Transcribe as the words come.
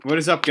What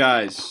is up,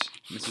 guys?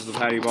 This is the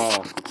Patty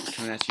Ball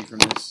coming at you from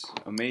this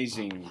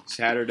amazing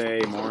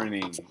Saturday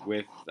morning.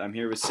 I'm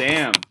here with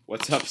Sam.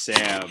 What's up,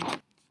 Sam?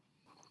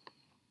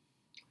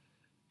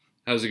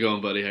 How's it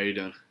going, buddy? How you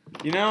doing?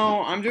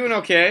 I'm doing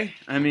okay.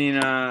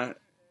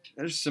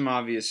 There's some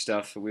obvious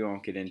stuff that we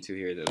won't get into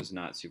here that was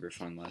not super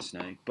fun last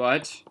night.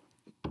 But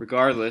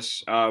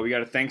regardless, we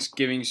got a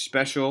Thanksgiving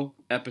special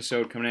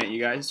episode coming at you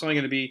guys. It's only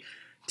going to be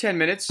 10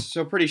 minutes,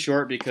 so pretty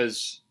short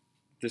because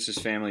this is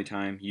family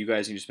time. You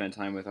guys need to spend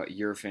time with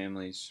your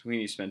families. We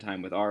need to spend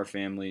time with our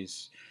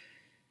families.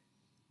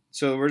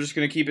 So we're just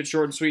going to keep it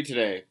short and sweet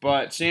today.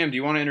 But Sam, do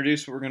you want to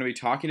introduce what we're going to be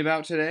talking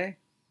about today?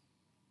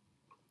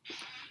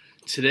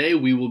 Today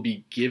we will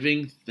be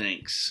giving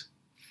thanks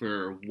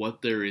for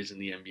what there is in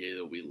the NBA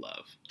that we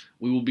love.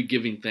 We will be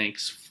giving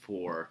thanks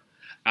for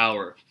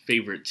our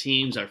favorite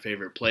teams, our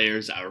favorite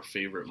players, our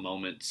favorite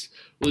moments.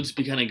 We'll just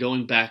be kind of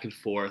going back and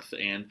forth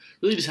and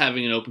really just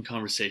having an open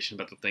conversation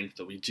about the things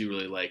that we do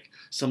really like.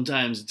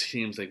 Sometimes it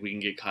seems like we can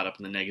get caught up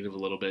in the negative a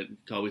little bit,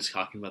 always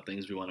talking about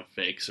things we want to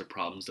fix or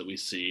problems that we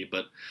see.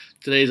 But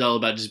today's all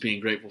about just being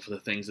grateful for the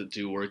things that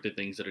do work, the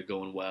things that are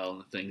going well, and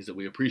the things that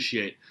we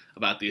appreciate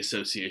about the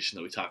association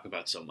that we talk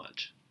about so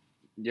much.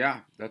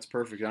 Yeah, that's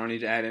perfect. I don't need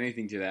to add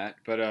anything to that.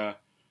 But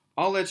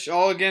I'll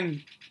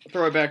again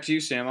throw it back to you,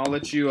 Sam. I'll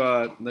let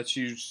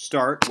you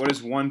start. What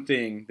is one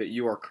thing that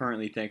you are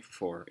currently thankful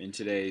for in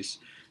today's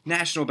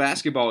National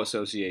Basketball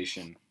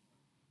Association?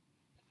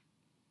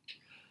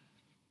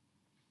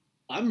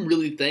 I'm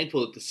really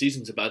thankful that the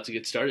season's about to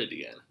get started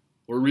again.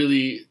 We're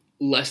really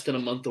less than a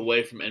month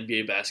away from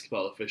NBA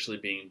basketball officially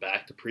being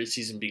back. The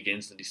preseason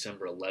begins on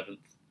December 11th.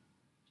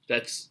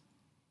 That's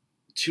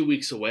 2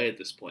 weeks away at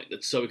this point.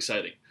 That's so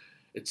exciting.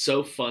 It's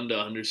so fun to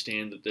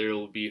understand that there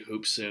will be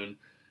hoops soon.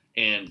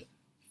 And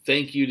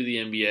thank you to the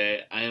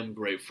NBA. I am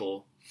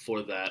grateful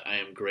for that. I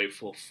am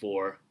grateful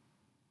for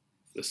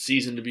the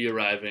season to be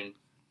arriving,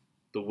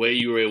 the way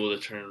you were able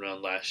to turn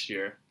around last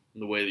year,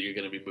 and the way that you're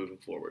going to be moving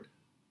forward.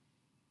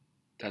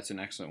 That's an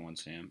excellent one,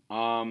 Sam.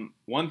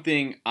 One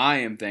thing I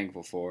am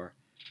thankful for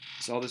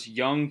is all this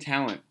young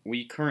talent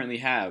we currently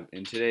have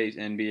in today's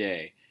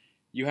NBA.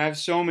 You have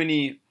so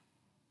many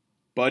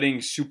budding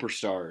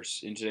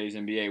superstars in today's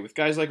NBA with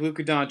guys like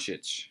Luka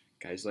Doncic,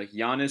 guys like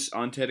Giannis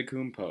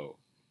Antetokounmpo,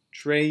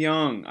 Trae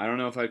Young. I don't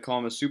know if I'd call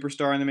him a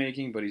superstar in the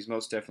making, but he's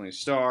most definitely a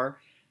star.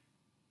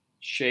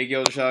 Shai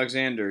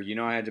Gilgeous-Alexander,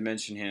 I had to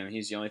mention him.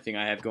 He's the only thing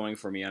I have going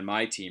for me on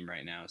my team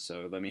right now,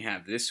 so let me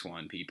have this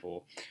one,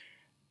 people.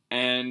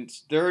 And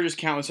there are just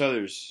countless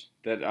others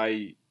there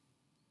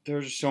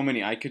are just so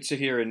many. I could sit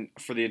here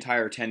for the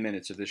entire 10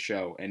 minutes of this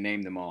show and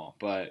name them all,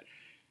 but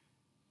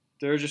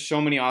there are just so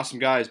many awesome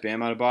guys.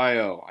 Bam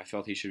Adebayo, I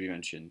felt he should be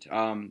mentioned.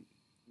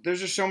 There's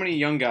just so many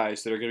young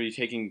guys that are going to be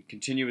taking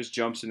continuous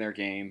jumps in their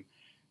game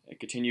and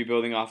continue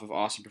building off of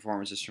awesome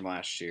performances from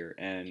last year.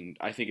 And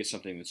I think it's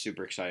something that's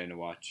super exciting to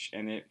watch.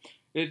 And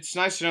it's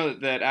nice to know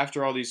that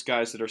after all these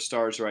guys that are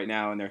stars right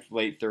now in their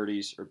late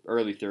 30s or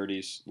early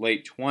 30s,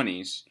 late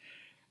 20s,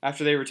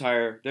 after they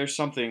retire, there's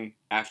something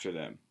after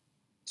them.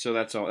 So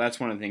that's all. That's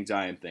one of the things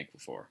I am thankful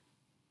for.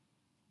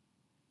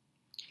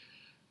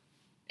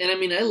 And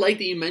I like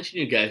that you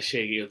mentioned your guy,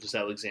 Shai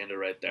Gilgeous-Alexander,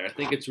 right there. I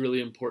think it's really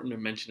important to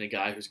mention a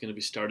guy who's going to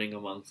be starting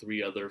among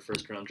 3 other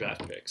first-round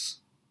draft picks.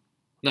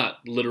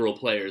 Not literal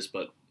players,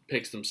 but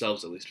picks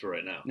themselves, at least for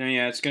right now. No,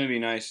 yeah, it's going to be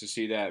nice to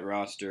see that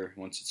roster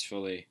once it's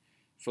fully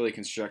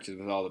constructed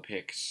with all the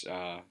picks.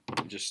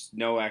 Just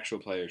no actual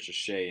players, just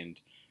Shai and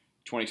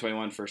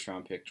 2021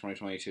 first-round pick,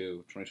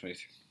 2022, 2023.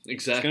 Exactly.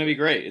 It's going to be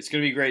great. It's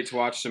going to be great to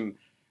watch some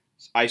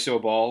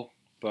ISO ball,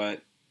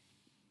 but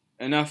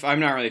enough. I'm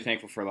not really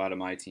thankful for a lot of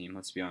my team,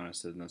 let's be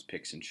honest, than those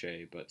picks and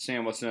Shai. But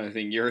Sam, what's another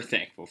thing you're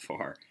thankful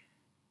for?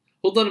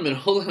 Hold on a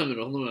minute.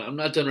 I'm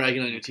not done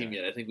ragging on your team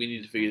yet. I think we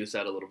need to figure this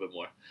out a little bit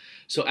more.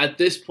 So at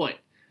this point,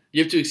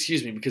 you have to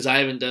excuse me because I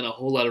haven't done a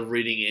whole lot of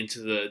reading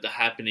into the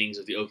happenings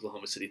of the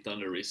Oklahoma City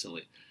Thunder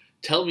recently.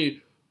 Tell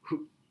me,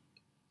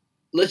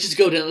 let's just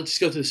go through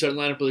the starting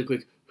lineup really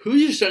quick.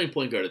 Who's your starting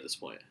point guard at this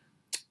point?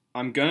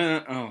 Oh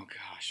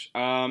gosh.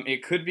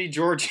 It could be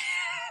George.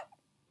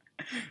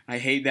 I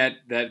hate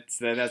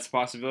that's a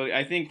possibility.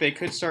 I think they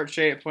could start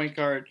Shai at point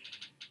guard,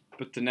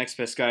 but the next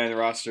best guy on the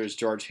roster is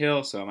George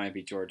Hill, so it might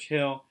be George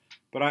Hill.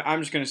 But I'm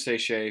just going to say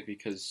Shai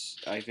because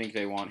I think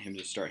they want him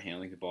to start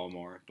handling the ball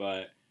more.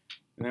 And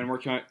then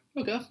working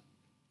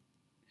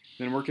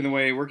the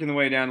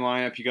way down the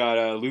lineup, you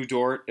got Lou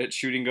Dort at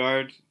shooting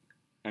guard.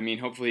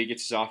 Hopefully he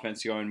gets his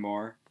offense going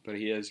more, but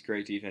he has a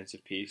great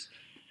defensive piece.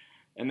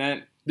 And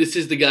then this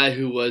is the guy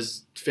who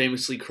was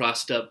famously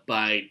crossed up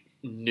by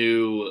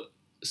new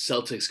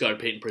Celtics guard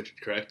Peyton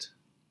Pritchard, correct?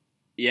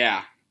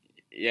 Yeah,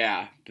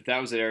 but that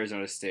was at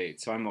Arizona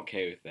State, so I'm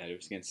okay with that. It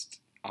was against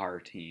our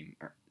team,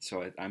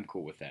 so I'm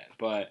cool with that.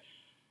 But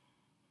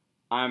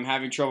I'm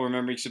having trouble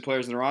remembering some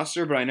players in the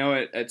roster, but I know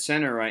at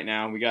center right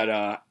now we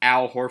got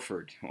Al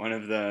Horford, one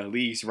of the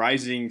league's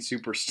rising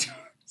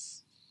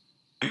superstars.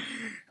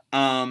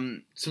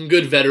 Some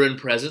good veteran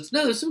presence.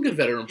 No, there's some good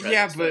veteran presence.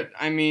 Yeah, but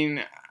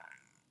there.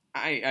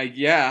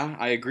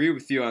 I agree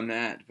with you on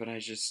that, but I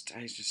just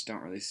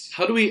don't really.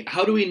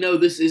 How do we know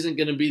this isn't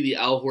going to be the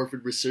Al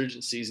Horford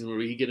resurgence season where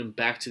we get him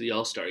back to the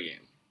All-Star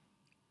game?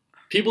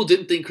 People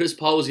didn't think Chris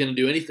Paul was going to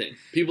do anything.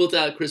 People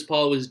thought Chris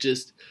Paul was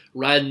just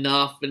riding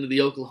off into the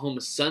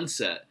Oklahoma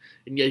sunset,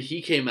 and yet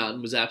he came out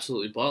and was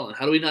absolutely balling.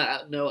 How do we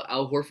not know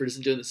Al Horford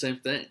isn't doing the same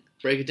thing?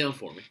 Break it down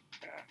for me.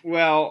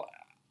 Well,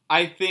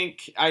 I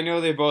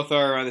know they both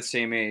are around the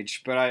same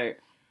age, but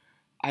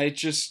I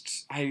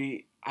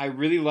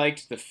really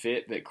liked the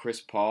fit that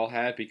Chris Paul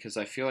had because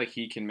I feel like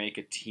he can make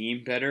a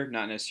team better,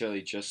 not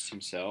necessarily just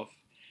himself.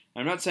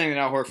 I'm not saying that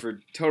Al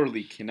Horford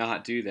totally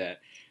cannot do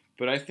that,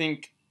 but I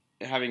think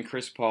having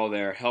Chris Paul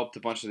there helped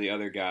a bunch of the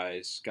other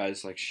guys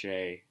like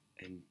Shea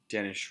and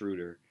Dennis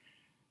Schroeder,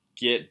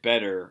 get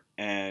better,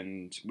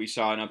 and we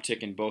saw an uptick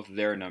in both of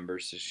their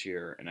numbers this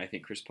year. And I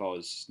think Chris Paul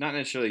is not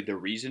necessarily the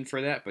reason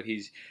for that, but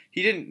he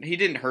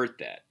didn't hurt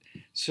that.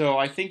 So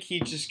I think he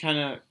just kind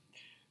of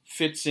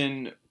fits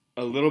in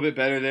a little bit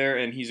better there,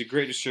 and he's a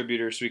great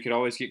distributor. So we could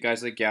always get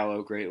guys like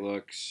Gallo, great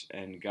looks,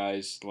 and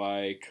guys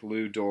like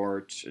Lou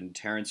Dort and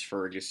Terrence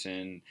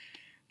Ferguson.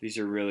 These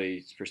are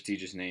really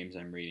prestigious names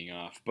I'm reading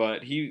off.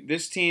 But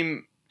this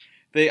team,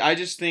 I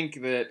just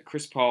think that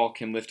Chris Paul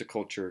can lift a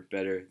culture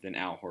better than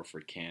Al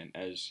Horford can.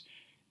 As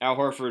Al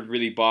Horford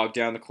really bogged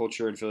down the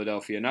culture in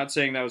Philadelphia. Not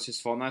saying that was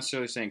his fault. Not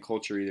necessarily saying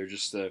culture either,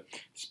 just the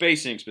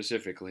spacing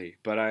specifically.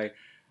 But I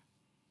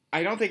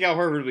don't think Al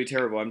Horford would be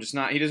terrible.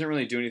 He doesn't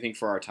really do anything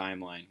for our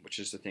timeline, which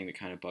is the thing that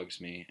kind of bugs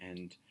me.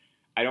 And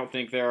I don't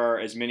think there are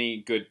as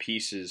many good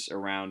pieces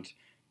around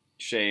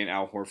Shea and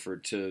Al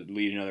Horford to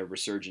lead another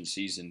resurgent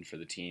season for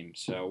the team.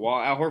 So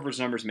while Al Horford's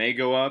numbers may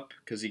go up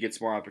because he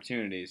gets more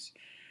opportunities,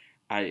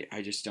 I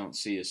just don't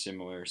see a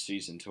similar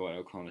season to what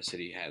Oklahoma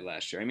City had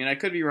last year. I mean, I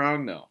could be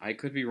wrong, though. I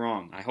could be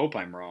wrong. I hope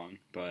I'm wrong,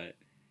 but...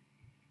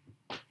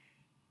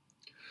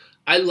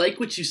 I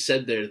like what you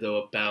said there,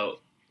 though,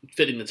 about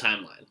fitting the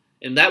timeline.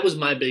 And that was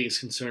my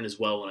biggest concern as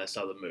well when I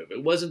saw the move.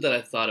 It wasn't that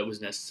I thought it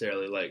was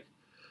necessarily like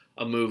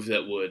a move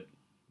that would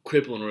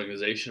cripple an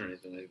organization or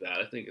anything like that.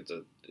 I think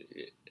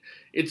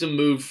it's a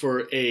move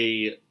for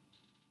a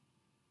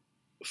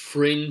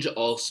fringe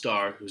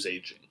all-star who's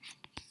aging.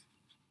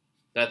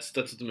 That's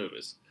what the move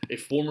is. A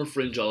former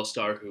fringe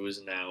all-star who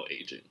is now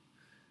aging.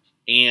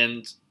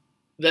 And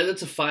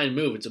that's a fine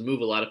move. It's a move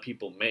a lot of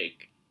people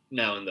make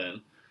now and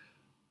then.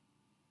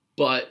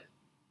 But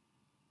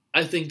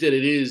I think that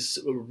it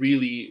is a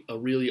really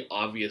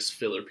obvious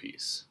filler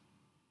piece.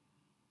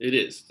 It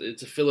is.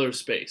 It's a filler of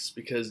space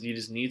because you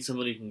just need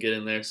someone who can get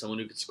in there, someone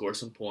who can score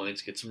some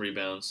points, get some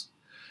rebounds,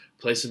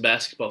 play some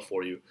basketball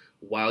for you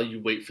while you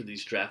wait for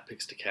these draft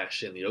picks to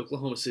cash in. The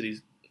Oklahoma City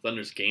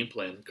Thunder's game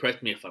plan,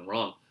 correct me if I'm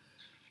wrong,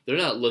 they're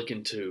not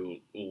looking to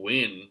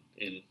win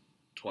in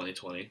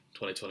 2020,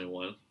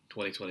 2021,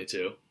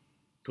 2022,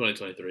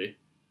 2023,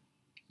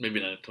 maybe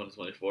not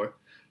 2024,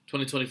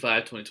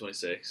 2025,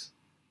 2026.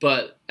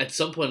 But at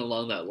some point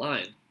along that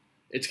line,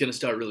 it's going to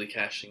start really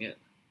cashing in.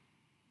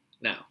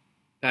 Now,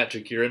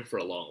 Patrick, you're in for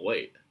a long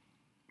wait.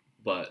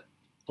 But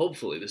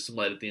hopefully there's some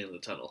light at the end of the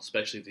tunnel,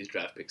 especially if these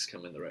draft picks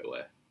come in the right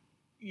way.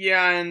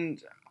 Yeah,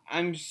 and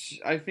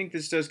I think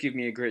this does give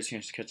me a great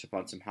chance to catch up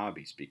on some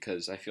hobbies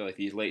because I feel like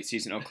these late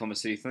season Oklahoma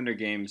City Thunder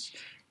games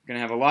are going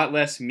to have a lot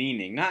less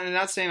meaning.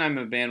 Not saying I'm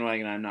a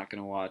bandwagon I'm not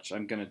going to watch.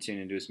 I'm going to tune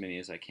into as many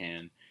as I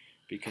can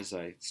because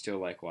I still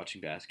like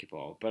watching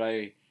basketball.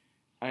 But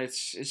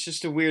it's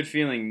just a weird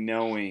feeling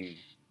knowing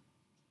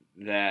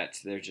that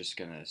they're just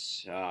going to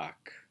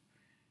suck.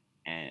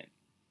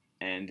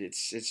 And it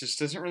just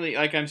doesn't really,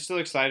 like, I'm still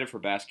excited for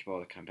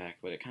basketball to come back,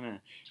 but it kind of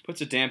puts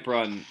a damper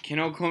on, can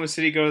Oklahoma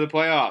City go to the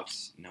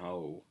playoffs?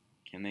 No.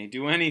 Can they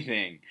do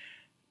anything?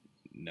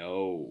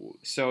 No.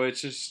 So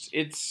it's just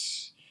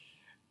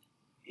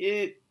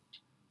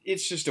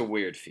a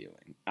weird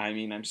feeling. I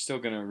mean, I'm still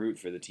going to root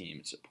for the team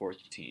and support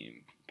the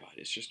team, but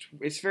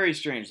it's very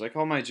strange. Like,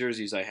 all my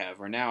jerseys I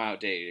have are now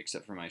outdated,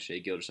 except for my Shea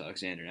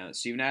Gilgeous-Alexander, now that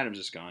Steven Adams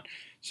is gone.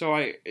 So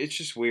it's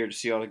just weird to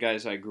see all the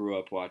guys I grew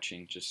up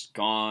watching just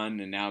gone,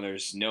 and now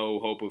there's no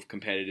hope of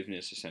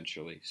competitiveness,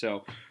 essentially.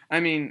 So, I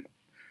mean,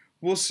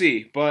 we'll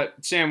see. But,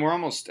 Sam, we're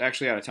almost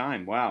actually out of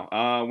time.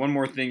 Wow. One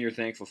more thing you're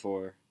thankful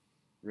for,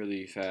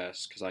 really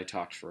fast, because I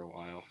talked for a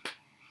while.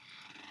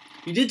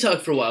 You did talk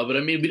for a while, but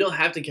I mean, we don't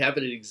have to cap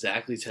it at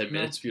exactly 10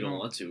 minutes if you don't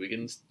want to.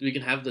 We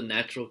can have the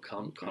natural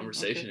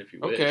conversation if you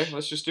wish. Okay,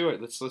 let's just do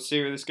it. Let's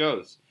see where this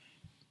goes.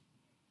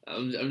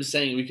 I'm just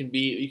saying we can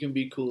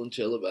be cool and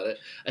chill about it.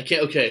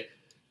 Okay.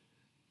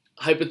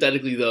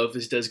 Hypothetically, though, if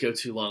this does go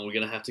too long, we're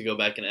gonna have to go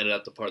back and edit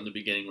out the part in the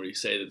beginning where you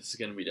say that this is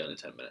gonna be done in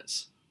 10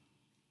 minutes.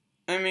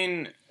 I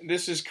mean,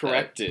 this is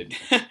corrected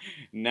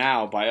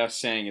now by us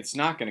saying it's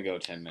not going to go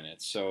 10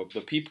 minutes. So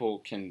the people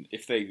can,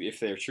 if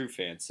they're true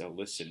fans, they'll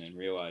listen and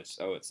realize,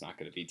 oh, it's not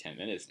going to be 10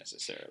 minutes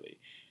necessarily.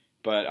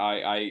 But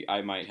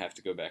I might have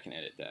to go back and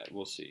edit that.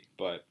 We'll see.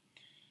 But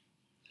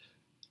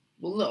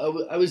well,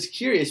 no, I was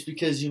curious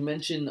because you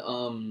mentioned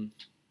that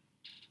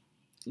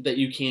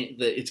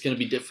it's going to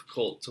be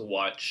difficult to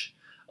watch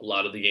a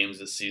lot of the games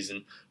this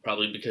season,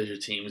 probably because your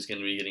team is going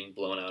to be getting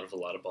blown out of a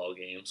lot of ball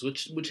games,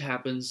 which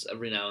happens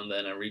every now and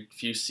then, every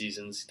few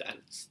seasons.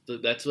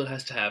 That's what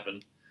has to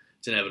happen.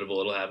 It's inevitable.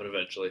 It'll happen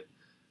eventually.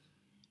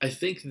 I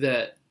think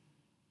that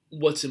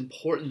what's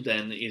important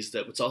then is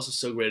that what's also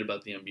so great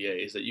about the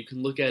NBA is that you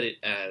can look at it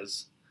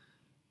as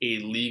a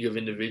league of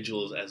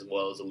individuals as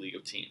well as a league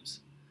of teams.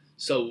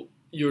 So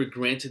you're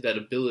granted that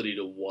ability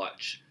to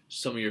watch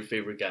some of your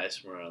favorite guys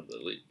from around the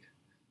league,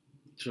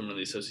 from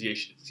the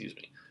association, excuse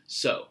me.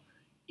 So,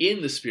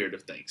 in the spirit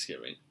of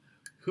Thanksgiving,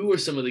 who are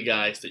some of the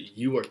guys that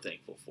you are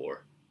thankful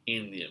for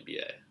in the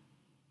NBA?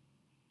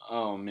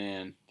 Oh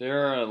man,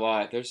 there are a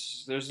lot.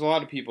 There's a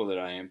lot of people that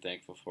I am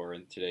thankful for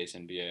in today's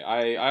NBA.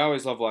 I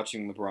always love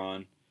watching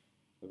LeBron.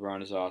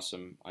 LeBron is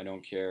awesome. I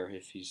don't care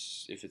if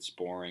it's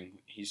boring.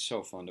 He's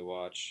so fun to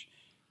watch.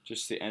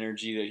 Just the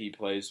energy that he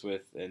plays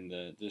with, and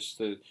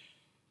the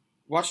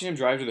watching him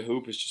drive to the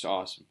hoop is just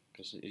awesome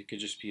because it could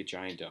just be a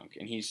giant dunk,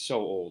 and he's so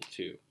old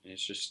too. And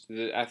it's just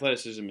the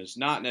athleticism is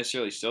not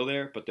necessarily still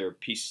there, but there are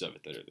pieces of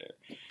it that are there.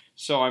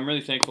 So I'm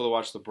really thankful to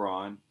watch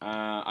LeBron.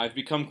 I've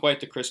become quite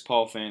the Chris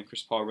Paul fan.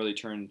 Chris Paul really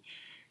turned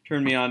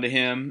me on to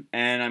him,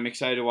 and I'm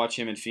excited to watch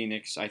him in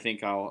Phoenix. I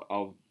think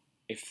I'll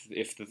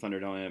if the Thunder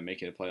don't end up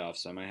making the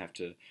playoffs, I might have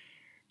to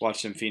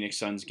watch some Phoenix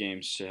Suns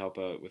games to help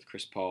out with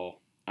Chris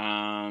Paul.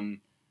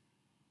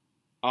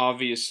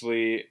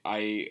 Obviously,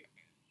 I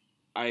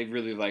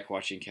really like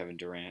watching Kevin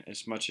Durant.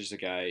 As much as the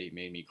guy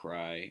made me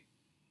cry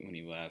when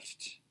he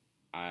left,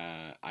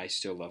 I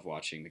still love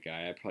watching the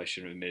guy. I probably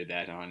shouldn't have admitted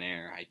that on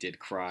air. I did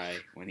cry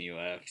when he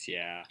left,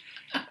 yeah.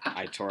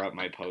 I tore up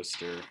my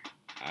poster.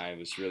 I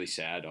was really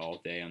sad all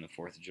day on the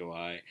 4th of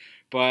July.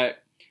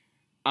 But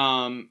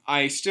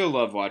I still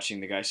love watching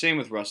the guy. Same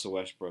with Russell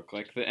Westbrook.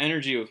 Like, the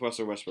energy with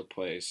Russell Westbrook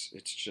plays,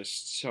 it's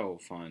just so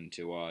fun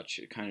to watch.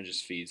 It kind of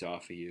just feeds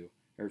off of you,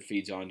 or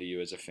feeds onto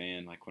you as a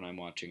fan. Like, when I'm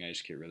watching, I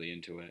just get really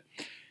into it.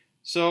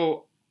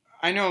 So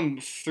I know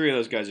 3 of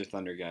those guys are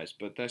Thunder guys,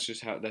 but that's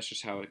just how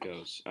it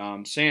goes.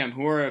 Sam,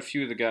 who are a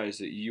few of the guys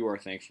that you are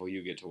thankful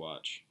you get to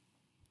watch?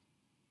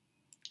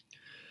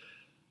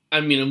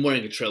 I mean, I'm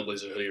wearing a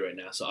Trailblazer hoodie right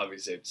now, so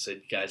obviously I have to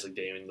say guys like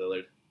Damian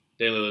Lillard.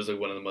 Damian Lillard's like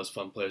one of the most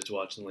fun players to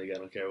watch in the league. I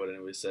don't care what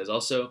anybody says.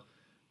 Also,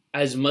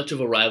 as much of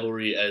a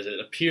rivalry as it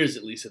appears,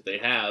 at least, that they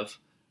have,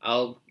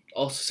 I'll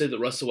also say that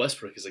Russell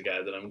Westbrook is a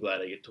guy that I'm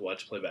glad I get to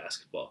watch play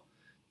basketball.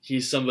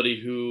 He's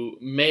somebody who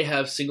may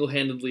have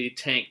single-handedly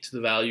tanked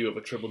the value of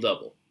a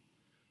triple-double,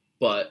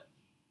 but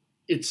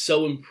it's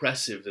so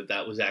impressive that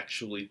that was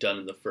actually done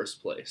in the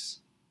first place.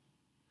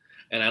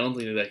 And I don't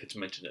think that gets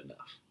mentioned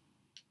enough.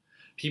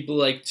 People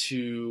like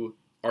to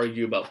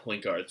argue about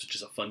point guards, which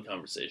is a fun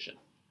conversation.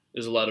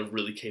 There's a lot of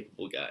really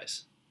capable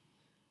guys.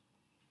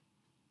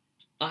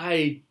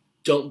 I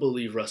don't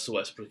believe Russell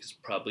Westbrook is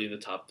probably in the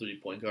top 3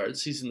 point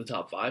guards. He's in the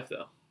top 5,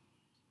 though.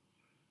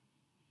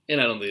 And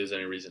I don't think there's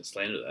any reason to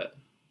slander that.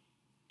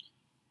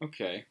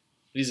 Okay.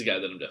 He's a guy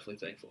that I'm definitely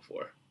thankful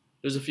for.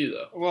 There's a few,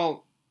 though.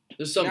 Well,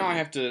 there's some. Now I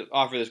have to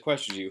offer this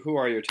question to you. Who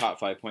are your top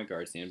 5 point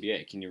guards in the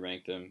NBA? Can you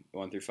rank them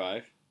 1 through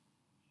 5?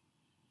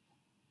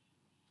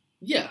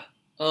 Yeah.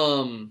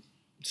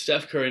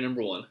 Steph Curry,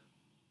 number 1.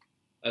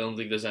 I don't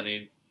think there's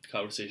any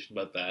conversation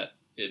about that.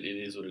 It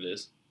is what it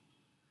is.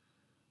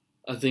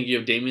 I think you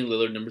have Damian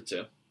Lillard, number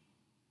 2.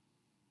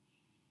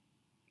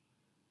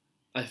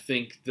 I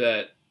think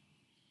that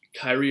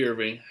Kyrie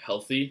Irving,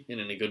 healthy and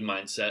in a good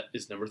mindset,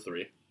 is number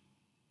 3.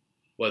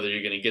 Whether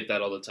you're going to get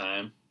that all the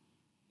time,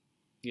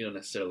 you don't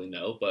necessarily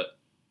know. But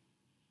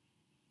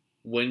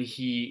when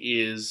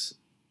he is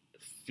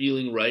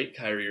feeling right,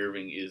 Kyrie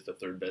Irving is the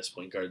 3rd best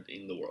point guard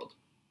in the world.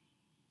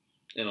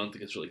 And I don't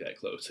think it's really that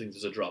close. I think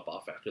there's a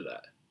drop-off after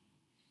that.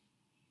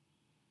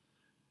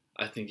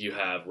 I think you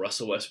have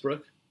Russell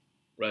Westbrook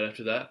right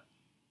after that.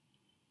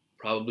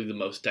 Probably the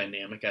most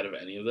dynamic out of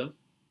any of them.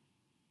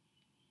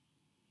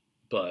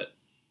 But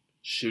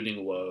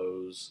shooting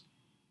woes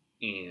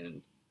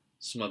and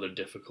some other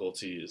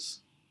difficulties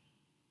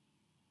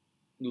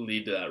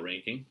lead to that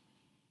ranking.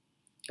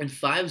 And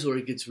 5 is where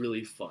it gets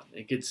really fun.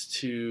 It gets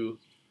to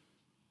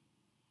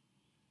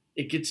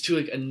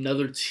like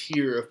another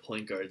tier of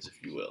point guards,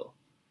 if you will.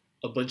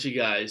 A bunch of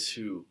guys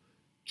who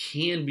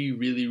can be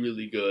really,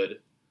 really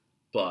good,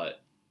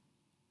 but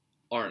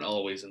aren't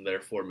always, and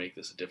therefore make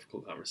this a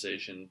difficult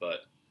conversation.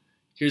 But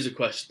here's a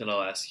question that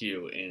I'll ask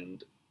you,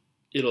 and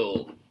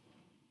it'll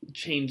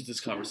change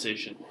this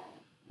conversation.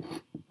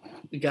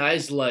 I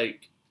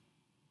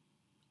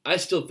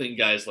still think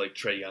guys like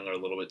Trae Young are a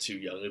little bit too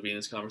young to be in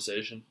this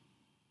conversation,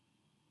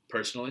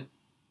 personally.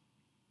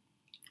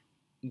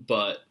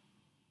 But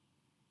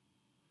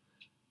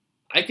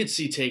I could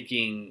see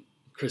taking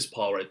Chris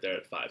Paul right there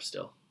at 5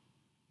 still.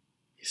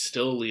 He's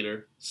still a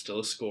leader,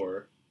 still a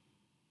scorer,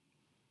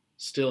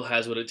 still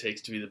has what it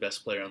takes to be the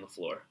best player on the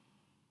floor.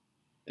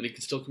 And he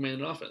can still command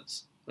an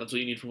offense. That's what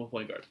you need from a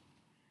point guard.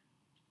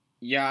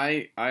 Yeah,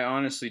 I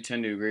honestly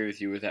tend to agree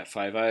with you with that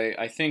 5.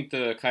 I think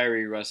the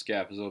Kyrie Russ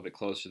gap is a little bit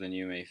closer than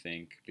you may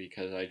think,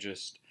 because I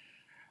just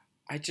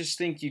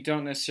think you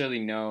don't necessarily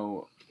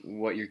know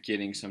what you're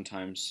getting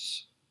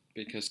sometimes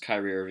because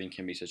Kyrie Irving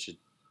can be such a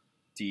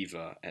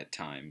diva at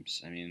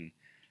times. I mean,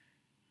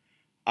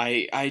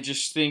 I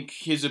just think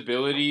his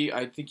ability,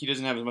 I think he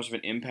doesn't have as much of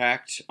an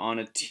impact on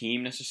a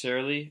team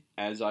necessarily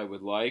as I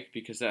would like,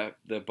 because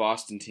the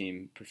Boston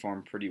team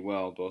performed pretty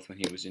well both when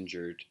he was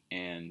injured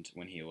and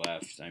when he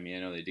left. I mean, I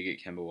know they did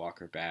get Kemba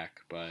Walker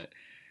back, but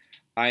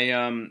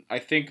I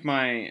think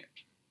my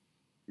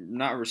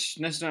not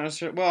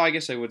necessarily, well, I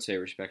guess I would say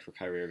respect for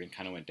Kyrie Irving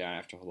kind of went down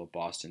after the whole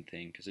Boston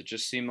thing, because it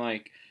just seemed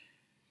like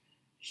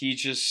he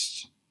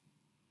just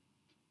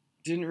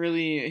didn't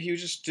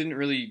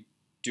really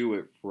do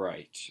it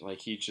right. Like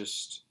he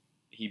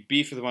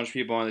beefed with a bunch of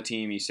people on the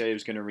team. He said he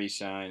was going to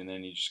re-sign, and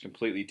then he just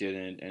completely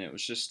didn't. And it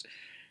just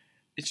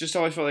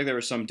always felt like there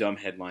was some dumb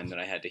headline that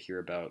I had to hear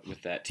about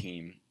with that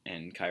team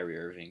and Kyrie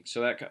Irving.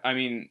 So I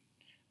mean,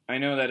 I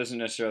know that doesn't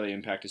necessarily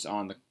impact his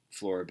on the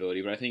floor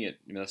ability, but I think it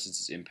lessens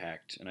his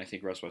impact, and I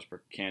think Russ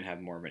Westbrook can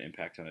have more of an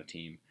impact on a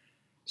team.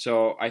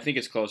 So I think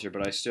it's closer,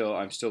 but I'm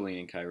still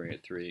leaning Kyrie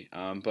at 3.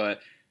 But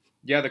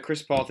yeah, the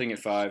Chris Paul thing at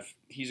 5,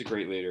 he's a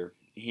great leader.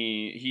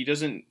 He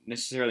doesn't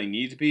necessarily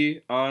need to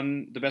be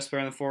on the best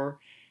player on the floor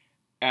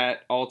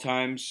at all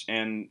times,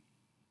 and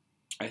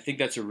I think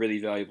that's a really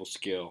valuable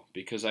skill,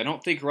 because I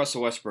don't think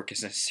Russell Westbrook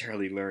has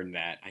necessarily learned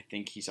that. I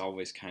think he's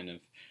always kind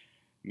of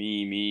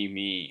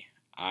me.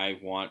 I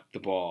want the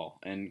ball.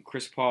 And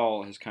Chris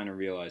Paul has kind of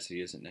realized that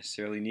he doesn't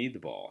necessarily need the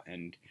ball,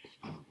 and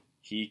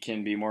he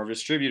can be more of a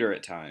distributor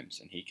at times,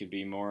 and he can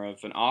be more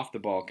of an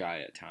off-the-ball guy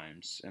at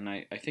times. And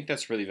I think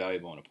that's really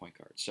valuable in a point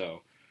guard.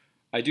 So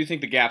I do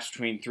think the gaps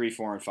between 3,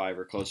 4, and 5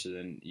 are closer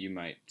than you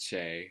might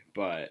say,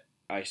 but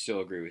I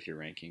still agree with your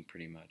ranking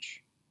pretty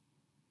much.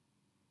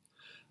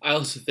 I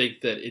also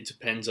think that it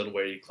depends on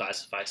where you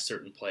classify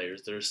certain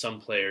players. There are some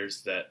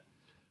players that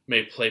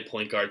may play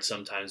point guard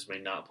sometimes, may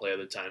not play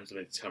other times, to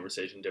make this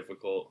conversation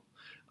difficult,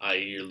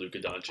 i.e. your Luka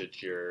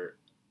Doncic, your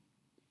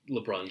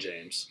LeBron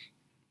James.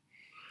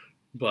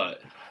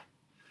 But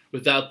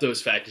without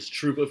those factors,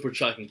 if we're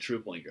talking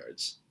true point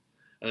guards,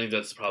 I think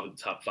that's probably the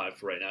top 5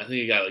 for right now. I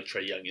think a guy like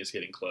Trae Young is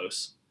getting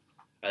close.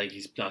 I think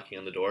he's knocking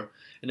on the door.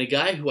 And a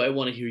guy who I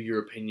want to hear your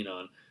opinion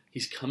on,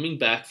 he's coming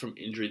back from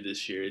injury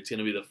this year. It's going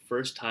to be the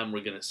first time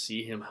we're going to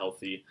see him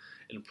healthy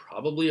in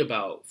probably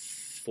about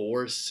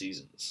 4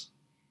 seasons.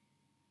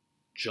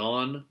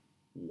 John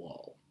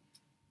Wall.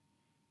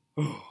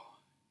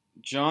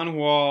 John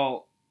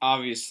Wall,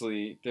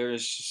 obviously,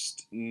 there's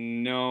just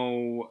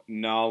no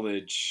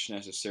knowledge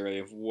necessarily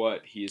of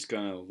what he's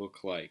going to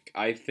look like.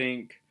 I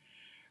think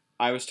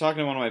I was talking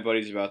to one of my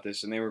buddies about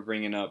this, and they were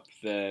bringing up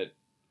that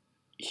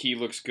he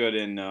looks good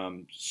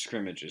in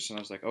scrimmages, and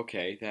I was like,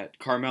 okay, that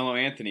Carmelo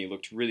Anthony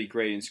looked really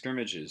great in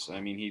scrimmages. I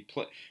mean,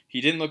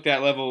 he didn't look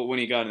that level when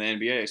he got in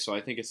the NBA, so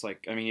I think it's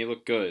like, I mean, he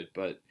looked good,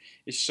 but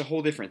it's just a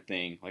whole different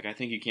thing. Like, I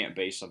think you can't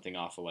base something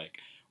off of like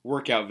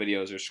workout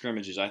videos or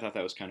scrimmages. I thought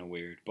that was kind of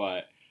weird,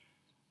 but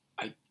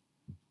I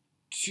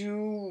do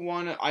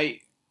want to.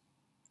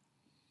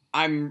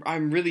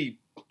 I'm really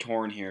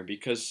torn here,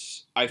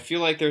 because I feel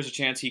like there's a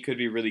chance he could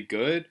be really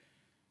good,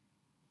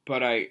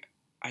 but I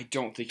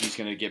don't think he's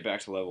going to get back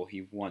to the level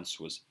he once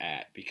was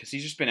at, because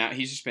he's just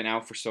been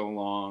out for so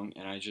long,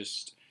 and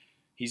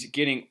he's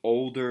getting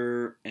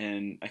older,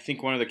 and I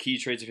think one of the key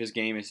traits of his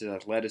game is his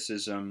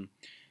athleticism.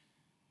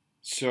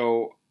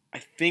 So I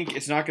think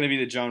it's not going to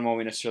be the John Wall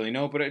we necessarily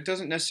know, but it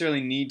doesn't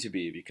necessarily need to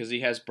be, because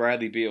he has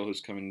Bradley Beal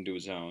who's coming into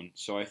his own.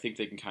 So I think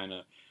they can kind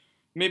of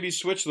maybe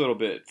switch a little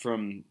bit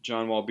from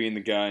John Wall being the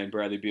guy and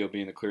Bradley Beal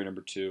being the clear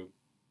number 2.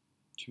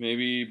 To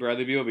maybe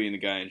Bradley Beal being the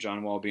guy and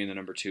John Wall being the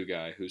number 2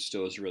 guy, who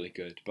still is really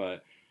good.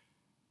 But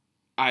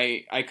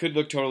I could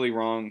look totally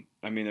wrong.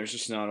 I mean, there's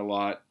just not a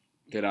lot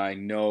that I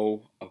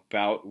know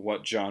about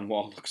what John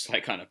Wall looks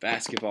like on a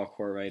basketball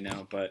court right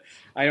now. But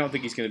I don't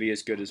think he's going to be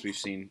as good as we've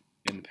seen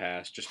in the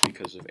past, just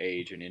because of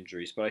age and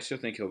injuries. But I still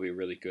think he'll be a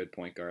really good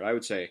point guard. I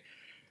would say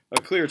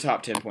a clear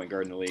top 10 point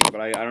guard in the league,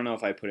 but I don't know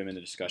if I put him in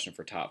the discussion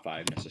for top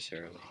 5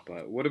 necessarily.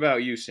 But what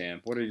about you,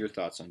 Sam? What are your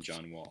thoughts on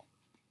John Wall?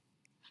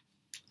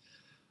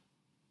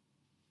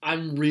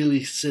 I'm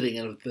really sitting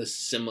in a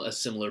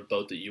similar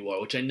boat that you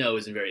are, which I know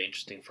isn't very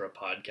interesting for a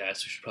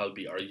podcast. We should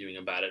probably be arguing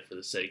about it for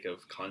the sake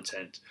of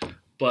content.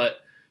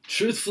 But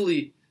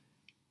truthfully,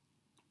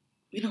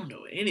 we don't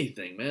know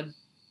anything, man.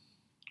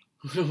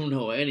 We don't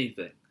know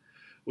anything.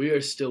 We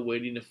are still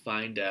waiting to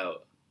find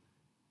out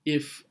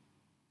if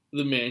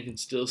the man can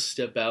still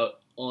step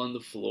out on the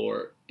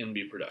floor and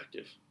be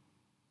productive.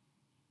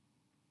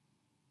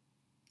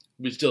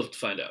 We still have to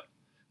find out.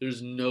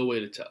 There's no way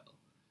to tell.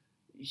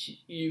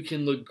 You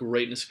can look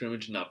great in a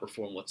scrimmage and not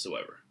perform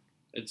whatsoever.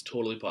 It's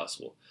totally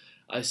possible.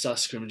 I saw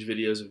scrimmage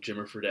videos of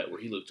Jimmer Fredette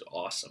where he looked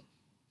awesome.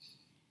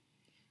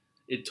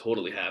 It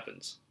totally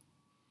happens.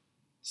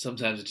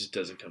 Sometimes it just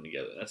doesn't come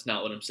together. That's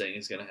not what I'm saying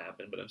is going to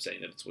happen, but I'm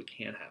saying that it's what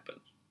can happen.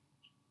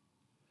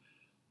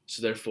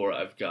 So therefore,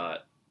 I've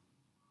got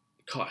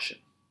caution.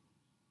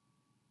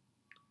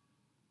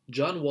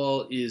 John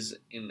Wall is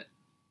an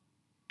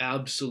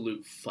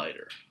absolute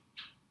fighter.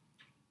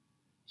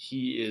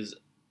 He is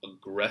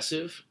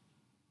aggressive.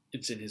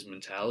 It's in his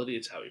mentality.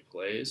 It's how he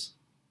plays.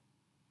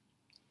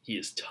 He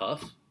is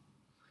tough.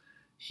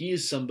 He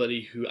is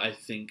somebody who I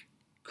think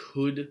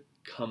could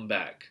come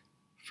back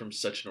from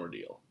such an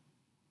ordeal.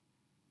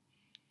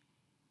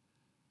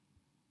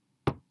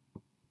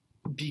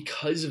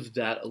 Because of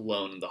that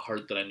alone and the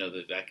heart that I know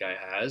that that guy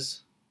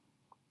has,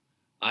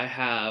 I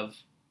have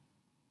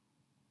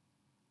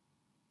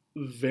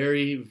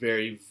very,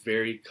 very,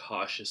 very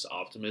cautious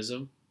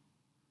optimism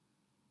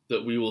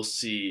that we will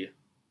see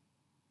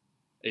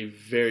a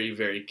very,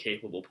 very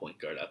capable point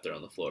guard out there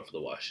on the floor for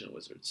the Washington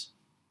Wizards.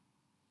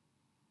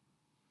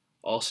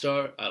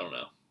 All-star? I don't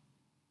know.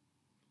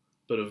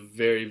 But a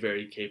very,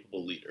 very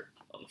capable leader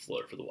on the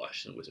floor for the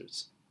Washington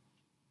Wizards.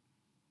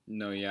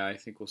 No, yeah, I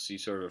think we'll see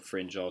sort of a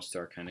fringe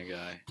all-star kind of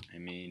guy. I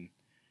mean,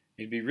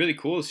 it'd be really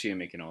cool to see him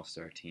make an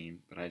all-star team,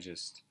 but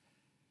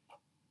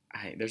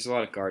there's a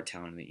lot of guard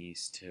talent in the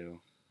East, too.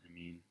 I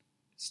mean,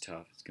 it's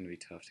tough. It's going to be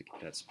tough to get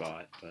that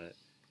spot, but...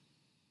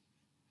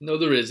 No,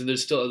 there is, and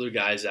there's still other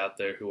guys out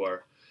there who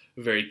are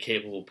very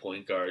capable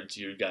point guards.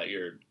 You've got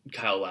your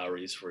Kyle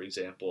Lowrys, for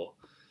example.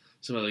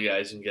 Some other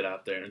guys who can get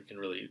out there and can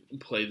really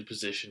play the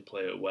position,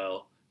 play it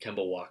well.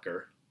 Kemba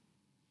Walker.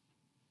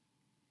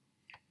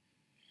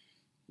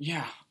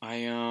 Yeah,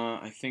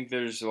 I think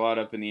there's a lot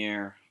up in the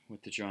air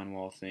with the John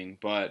Wall thing,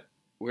 but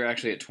we're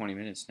actually at 20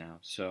 minutes now,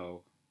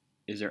 so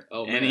is there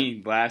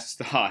any last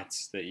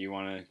thoughts that you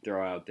want to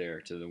throw out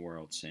there to the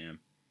world, Sam?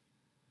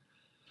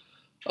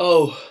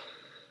 Oh,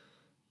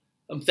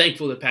 I'm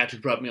thankful that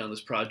Patrick brought me on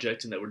this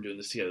project and that we're doing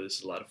this together. This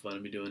is a lot of fun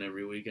to be doing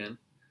every weekend.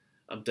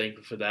 I'm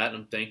thankful for that, and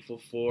I'm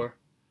thankful for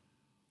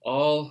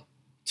all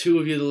 2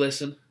 of you that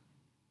listen.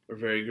 We're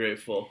very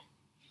grateful.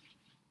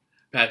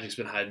 Patrick's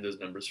been hiding those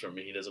numbers from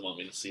me. He doesn't want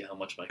me to see how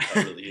much my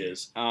cut really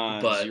is.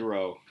 But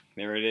 0.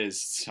 There it is.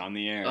 It's on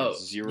the air. Oh,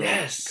 0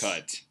 yes.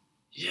 cut.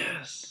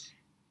 Yes.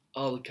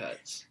 All the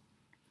cuts.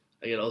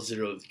 I get all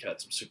 0 of the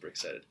cuts. I'm super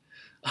excited.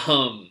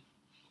 And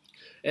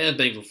I'm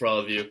thankful for all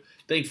of you.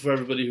 Thankful for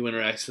everybody who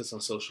interacts with us on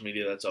social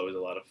media. That's always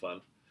a lot of fun.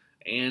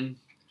 And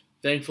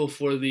thankful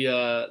for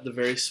the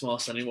very small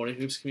Sunday Morning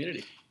Hoops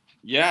community.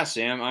 Yeah,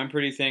 Sam, I'm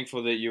pretty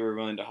thankful that you were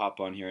willing to hop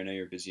on here. I know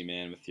you're a busy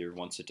man with your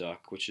Once a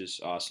Duck, which is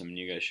awesome, and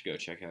you guys should go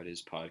check out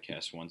his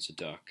podcast, Once a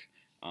Duck,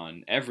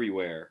 on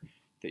everywhere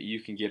that you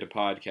can get a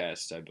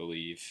podcast, I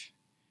believe.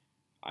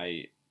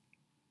 I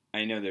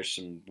know there's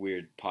some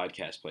weird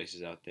podcast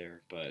places out there,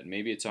 but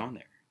maybe it's on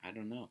there. I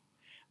don't know.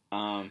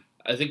 I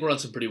think we're on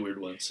some pretty weird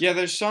ones. Yeah,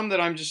 there's some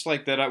that I'm just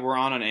like, we're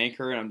on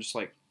Anchor, and I'm just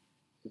like,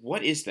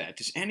 what is that?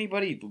 Does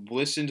anybody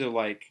listen to,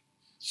 like,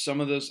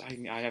 some of those?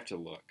 I have to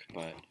look,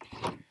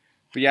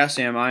 But yeah,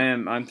 Sam,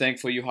 I'm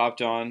thankful you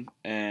hopped on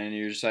and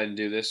you decided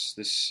to do this.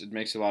 It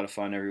makes it a lot of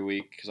fun every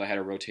week because I had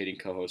a rotating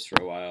co-host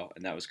for a while,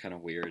 and that was kind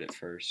of weird at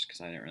first because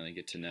I didn't really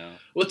get to know.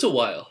 What's a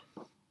while?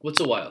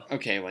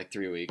 Okay, like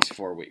 3 weeks,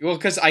 4 weeks. Well,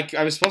 because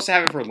I was supposed to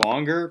have it for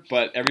longer,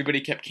 but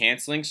everybody kept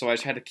canceling, so I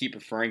just had to keep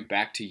referring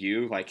back to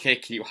you, like, hey,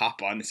 can you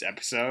hop on this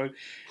episode?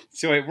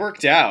 So it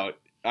worked out.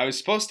 I was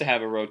supposed to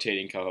have a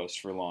rotating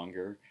co-host for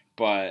longer,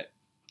 but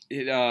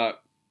it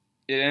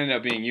ended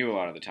up being you a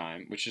lot of the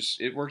time,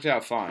 it worked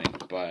out fine.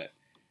 But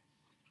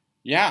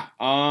yeah,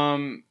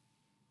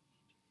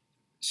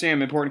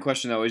 Sam, important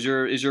question though: is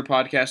your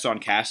podcast on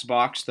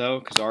Castbox though?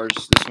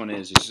 Because this one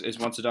is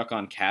Once a Duck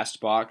on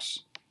Castbox?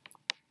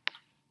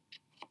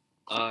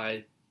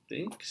 I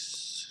think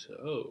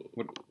so.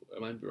 I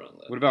might be wrong.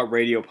 What about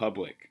Radio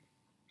Public?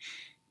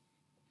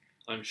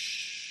 I'm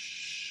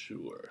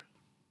sure.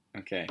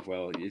 Okay,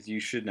 well,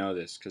 you should know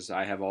this because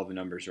I have all the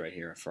numbers right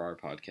here for our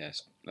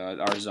podcast.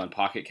 Ours is on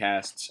Pocket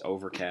Casts,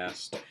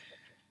 Overcast.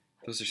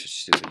 Those are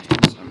such stupid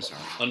names. I'm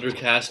sorry.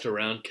 Undercast,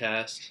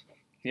 Aroundcast.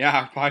 Yeah,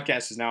 our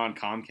podcast is now on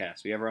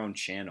Comcast. We have our own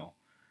channel.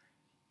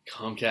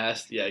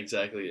 Comcast? Yeah,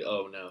 exactly.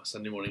 Oh, no.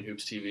 Sunday Morning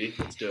Hoops TV.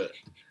 Let's do it.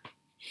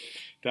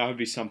 That would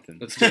be something.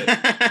 Let's do it.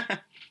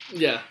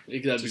 Yeah, that'd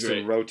be great. Just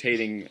a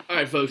rotating all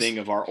right, folks. thing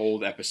of our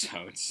old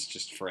episodes,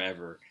 just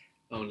forever.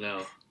 Oh,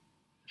 no.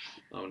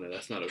 Oh, no,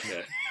 that's not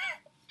okay.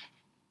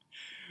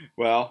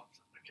 Well,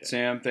 okay.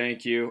 Sam,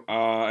 thank you.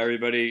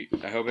 Everybody,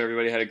 I hope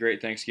everybody had a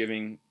great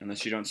Thanksgiving.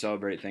 Unless you don't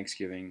celebrate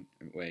Thanksgiving.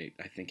 Wait,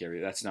 I think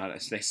that's not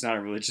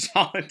a religious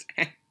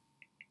holiday.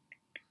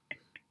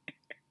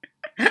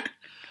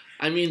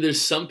 I mean,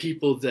 there's some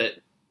people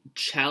that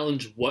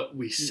challenge what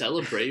we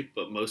celebrate,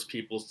 but most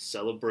people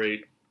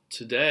celebrate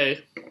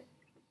today.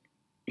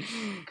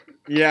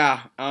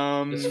 Yeah.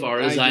 As far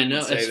as I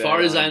know. You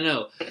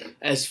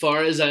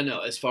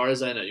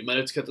might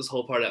have to cut this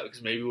whole part out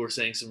because maybe we're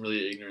saying some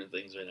really ignorant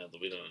things right now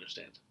that we don't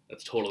understand.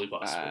 That's totally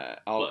possible.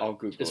 I'll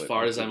Google it. As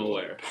far as I'm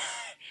aware.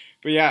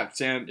 But yeah,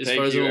 Sam,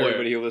 thank you,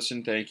 everybody who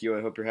listened. Thank you.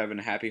 I hope you're having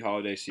a happy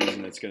holiday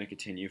season that's going to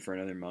continue for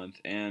another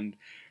month. And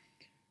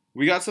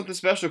we got something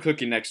special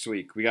cooking next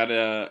week. We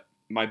got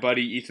my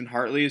buddy Ethan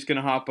Hartley is going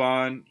to hop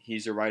on.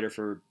 He's a writer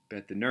for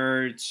Bet the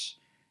Nerds.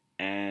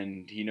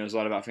 And he knows a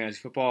lot about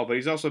fantasy football, but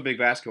he's also a big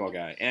basketball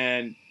guy.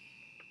 And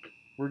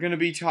we're going to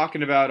be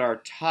talking about our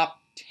top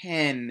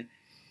 10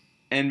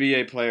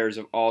 NBA players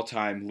of all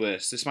time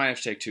list. This might have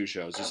to take 2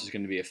 shows. This is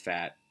going to be a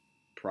fat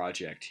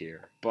project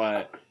here.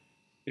 But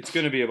it's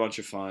going to be a bunch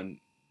of fun.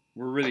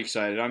 we're really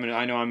excited. I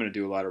know I'm gonna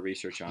do a lot of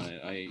research on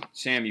it.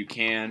 Sam, you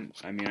can.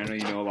 I mean, I know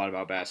you know a lot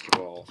about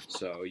basketball,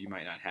 so you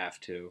might not have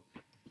to.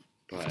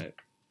 But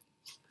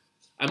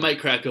I might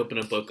crack open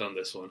a book on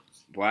this one.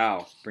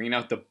 wow, bringing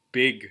out the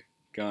big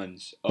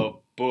guns. A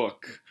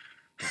book.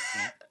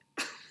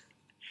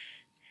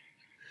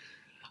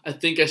 I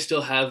think I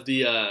still have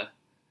the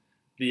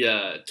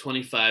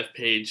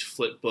 25-page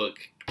flip book,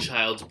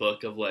 child's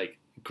book of like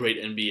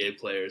great NBA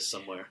players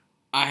somewhere.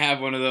 I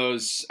have one of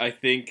those. I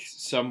think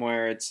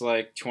somewhere it's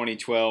like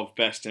 2012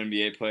 best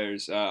NBA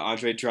players.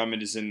 Andre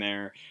Drummond is in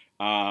there.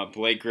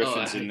 Blake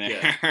Griffin's in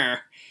there. Yeah.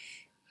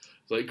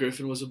 Blake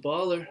Griffin was a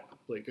baller.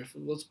 Blake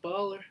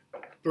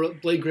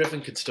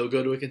Griffin could still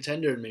go to a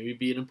contender and maybe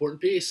be an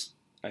important piece.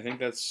 I think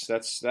that's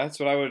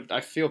what I would.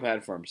 I feel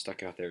bad for him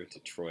stuck out there with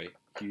Detroit.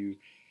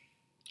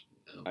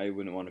 I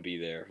wouldn't want to be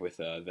there with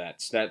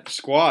that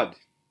squad,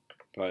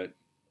 but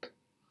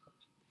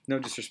no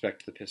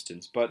disrespect to the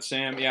Pistons. But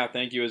Sam, yeah,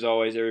 thank you as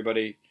always,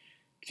 everybody.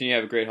 Continue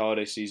to have a great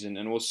holiday season,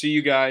 and we'll see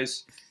you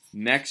guys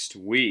next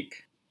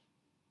week.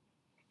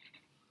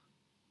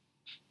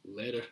 Later.